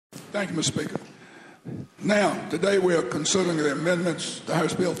Thank you, Mr. Speaker. Now, today we are considering the amendments to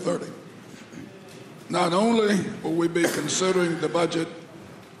House Bill 30. Not only will we be considering the budget,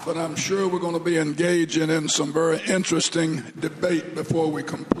 but I'm sure we're going to be engaging in some very interesting debate before we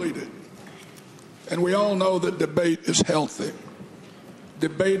complete it. And we all know that debate is healthy.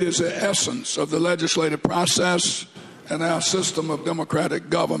 Debate is the essence of the legislative process and our system of democratic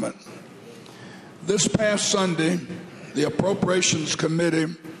government. This past Sunday, the Appropriations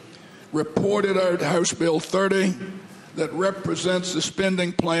Committee reported out House Bill 30 that represents the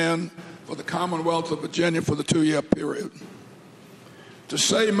spending plan for the Commonwealth of Virginia for the 2-year period. To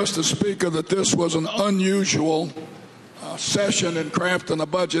say, Mr. Speaker, that this was an unusual session in crafting a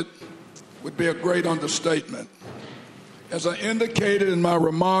budget would be a great understatement. As I indicated in my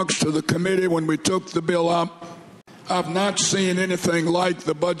remarks to the committee when we took the bill up, I've not seen anything like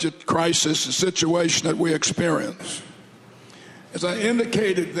the budget crisis situation that we experienced. As I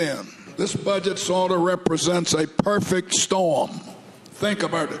indicated then, this budget sort of represents a perfect storm. Think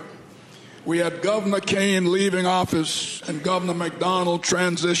about it. We had Governor Kaine leaving office and Governor McDonald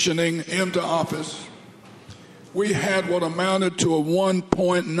transitioning into office. We had what amounted to a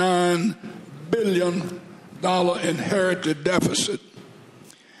 $1.9 billion inherited deficit.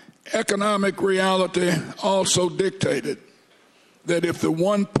 Economic reality also dictated that if the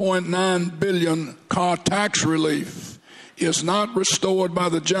 $1.9 billion car tax relief is not restored by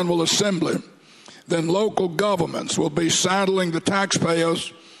the General Assembly, then local governments will be saddling the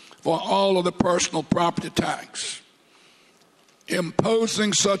taxpayers for all of the personal property tax.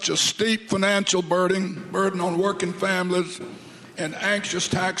 Imposing such a steep financial burden on working families and anxious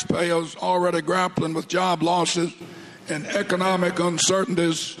taxpayers already grappling with job losses and economic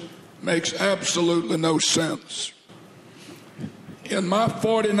uncertainties makes absolutely no sense. In my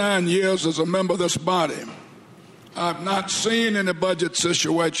 49 years as a member of this body, I've not seen any budget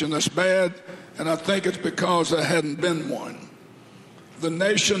situation this bad, and I think it's because there hadn't been one. The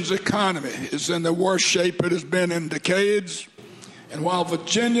nation's economy is in the worst shape it has been in decades, and while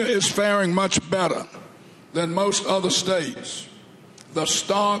Virginia is faring much better than most other states, the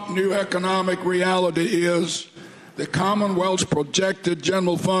stark new economic reality is the Commonwealth's projected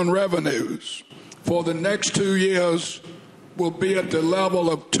general fund revenues for the next 2 years will be at the level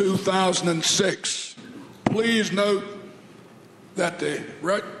of 2006. Please note that the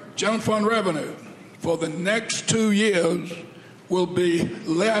general fund revenue for the next 2 years will be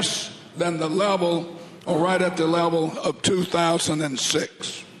less than the level, or right at the level of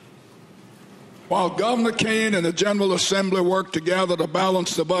 2006. While Governor Kaine and the General Assembly worked together to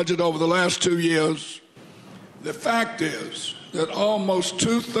balance the budget over the last 2 years, the fact is that almost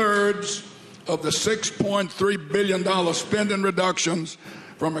 2/3 of the $6.3 billion spending reductions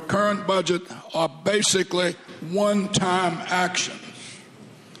from the current budget are basically one-time actions,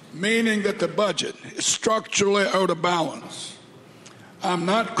 meaning that the budget is structurally out of balance. I'm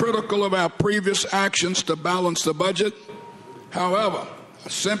not critical of our previous actions to balance the budget. However, I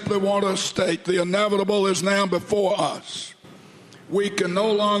simply want to state the inevitable is now before us. We can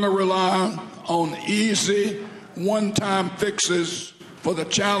no longer rely on easy, one-time fixes for the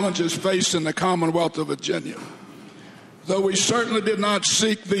challenges facing the Commonwealth of Virginia. Though we certainly did not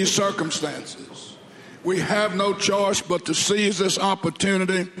seek these circumstances, we have no choice but to seize this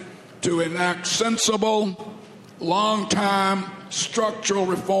opportunity to enact sensible, long-time structural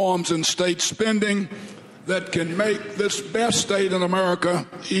reforms in state spending that can make this best state in America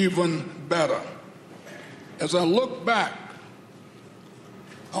even better. As I look back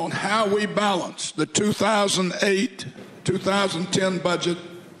on how we balanced the 2008-2010 budget,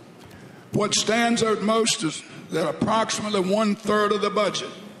 what stands out most is that approximately 1/3 of the budget,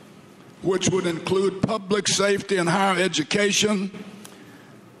 which would include public safety and higher education,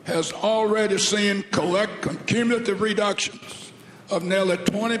 has already seen cumulative reductions of nearly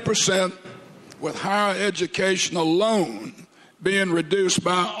 20%, with higher education alone being reduced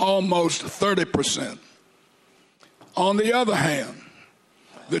by almost 30%. On the other hand,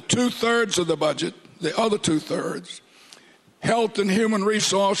 the 2/3 of the budget, the other 2/3, health and human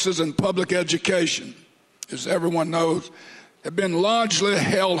resources and public education, as everyone knows, have been largely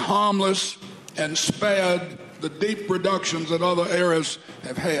held harmless and spared the deep reductions that other areas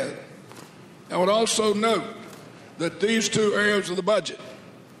have had. I would also note that these two areas of the budget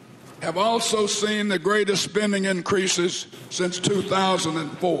have also seen the greatest spending increases since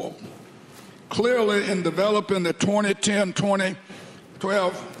 2004. Clearly, in developing the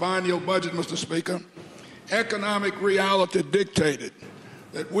 2010-2012 biennial budget, Mr. Speaker, economic reality dictated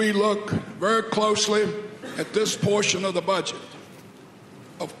that we look very closely at this portion of the budget.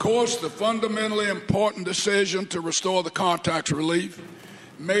 Of course, the fundamentally important decision to restore the car tax relief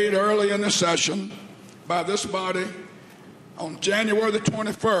made early in the session by this body on January the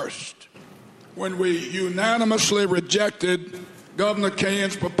 21st, when we unanimously rejected Governor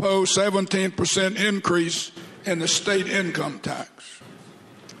Kaine's proposed 17% increase in the state income tax.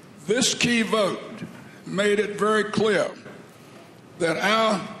 This key vote made it very clear that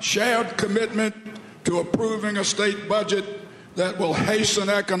our shared commitment to approving a state budget that will hasten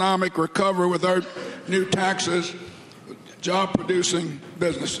economic recovery without new taxes, job-producing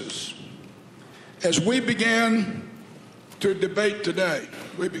businesses. As we began to debate today,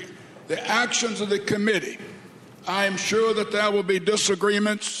 the actions of the committee, I am sure that there will be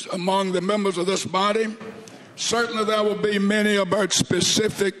disagreements among the members of this body. Certainly there will be many about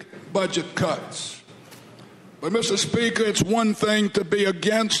specific budget cuts. But, Mr. Speaker, it's one thing to be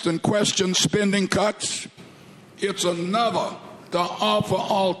against and question spending cuts. It's another to offer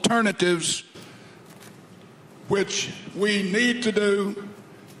alternatives, which we need to do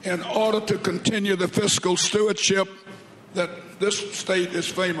in order to continue the fiscal stewardship that this state is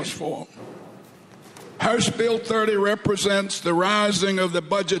famous for. House Bill 30 represents the rising of the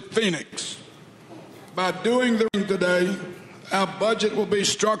budget phoenix. By doing the thing today, our budget will be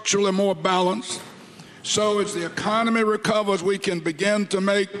structurally more balanced. So as the economy recovers, we can begin to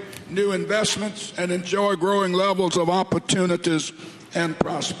make new investments and enjoy growing levels of opportunities and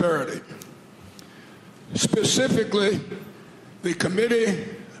prosperity. Specifically, the committee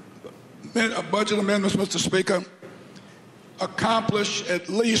budget amendments, Mr. Speaker, accomplish at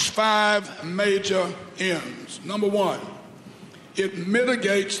least 5 major ends. Number one, it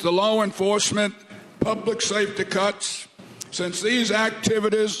mitigates the law enforcement public safety cuts, since these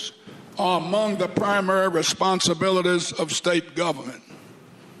activities are among the primary responsibilities of state government.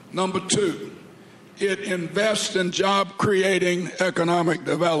 Number two, it invests in job-creating economic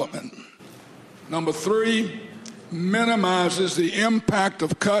development. Number three, minimizes the impact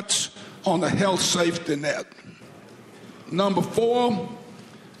of cuts on the health safety net. Number four,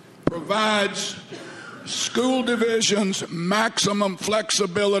 provides school divisions maximum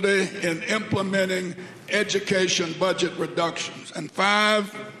flexibility in implementing education budget reductions. And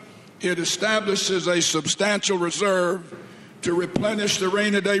 5, it establishes a substantial reserve to replenish the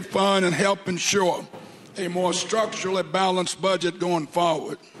rainy day fund and help ensure a more structurally balanced budget going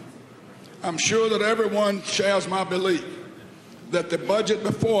forward. I'm sure that everyone shares my belief that the budget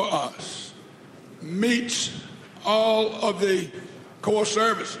before us meets all of the core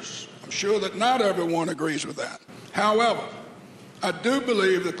services. I'm sure that not everyone agrees with that. However, I do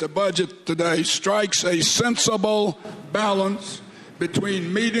believe that the budget today strikes a sensible balance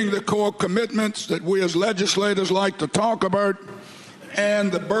between meeting the core commitments that we as legislators like to talk about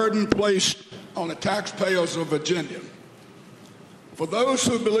and the burden placed on the taxpayers of Virginia. For those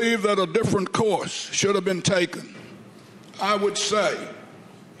who believe that a different course should have been taken, I would say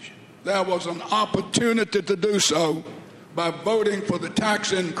there was an opportunity to do so by voting for the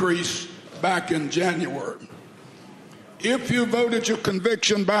tax increase back in January. If you voted your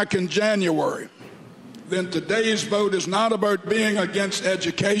conviction back in January, then today's vote is not about being against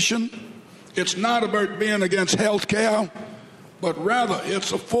education. It's not about being against health care, but rather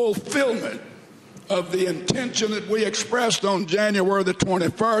it's a fulfillment of the intention that we expressed on January the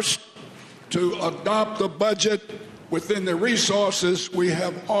 21st to adopt a budget within the resources we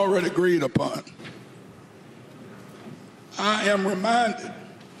have already agreed upon. I am reminded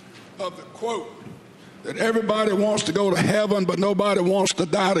of the quote that everybody wants to go to heaven, but nobody wants to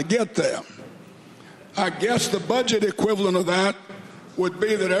die to get there. I guess the budget equivalent of that would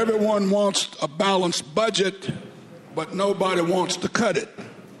be that everyone wants a balanced budget, but nobody wants to cut it.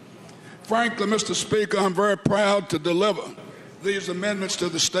 Frankly, Mr. Speaker, I'm very proud to deliver these amendments to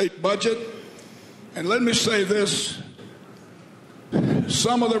the state budget. And let me say this,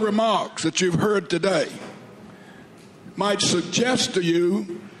 some of the remarks that you've heard today might suggest to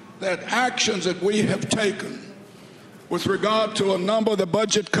you that actions that we have taken with regard to a number of the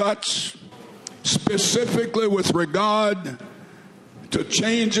budget cuts, specifically with regard to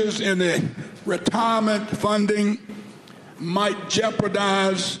changes in the retirement funding, might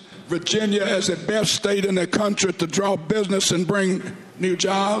jeopardize Virginia as the best state in the country to draw business and bring new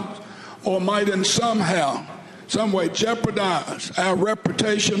jobs, or might in some way jeopardize our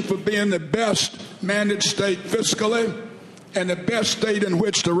reputation for being the best managed state fiscally and the best state in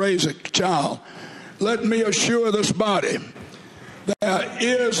which to raise a child. Let me assure this body, there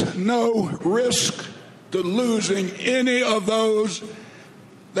is no risk to losing any of those.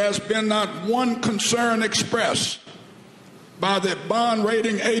 There's been not one concern expressed by the bond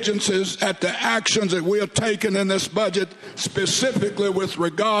rating agencies at the actions that we are taking in this budget, specifically with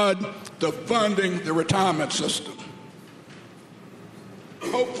regard to funding the retirement system.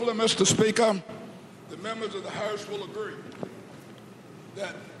 hopefully, Mr. Speaker, the members of the House will agree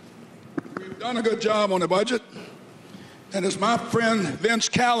that we've done a good job on the budget. And as my friend Vince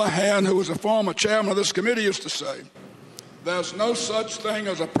Callahan, who was a former chairman of this committee, used to say, there's no such thing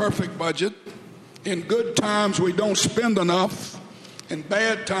as a perfect budget. In good times, we don't spend enough. In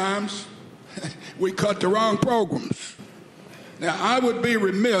bad times, we cut the wrong programs. Now, I would be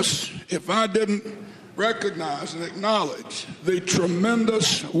remiss if I didn't recognize and acknowledge the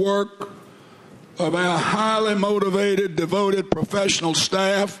tremendous work of our highly motivated, devoted professional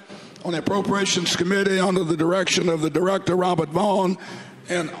staff on the Appropriations Committee under the direction of the Director, Robert Vaughn,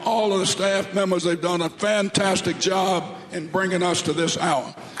 and all of the staff members. They've done a fantastic job in bringing us to this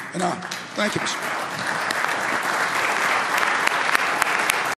hour. And I thank you, Mr.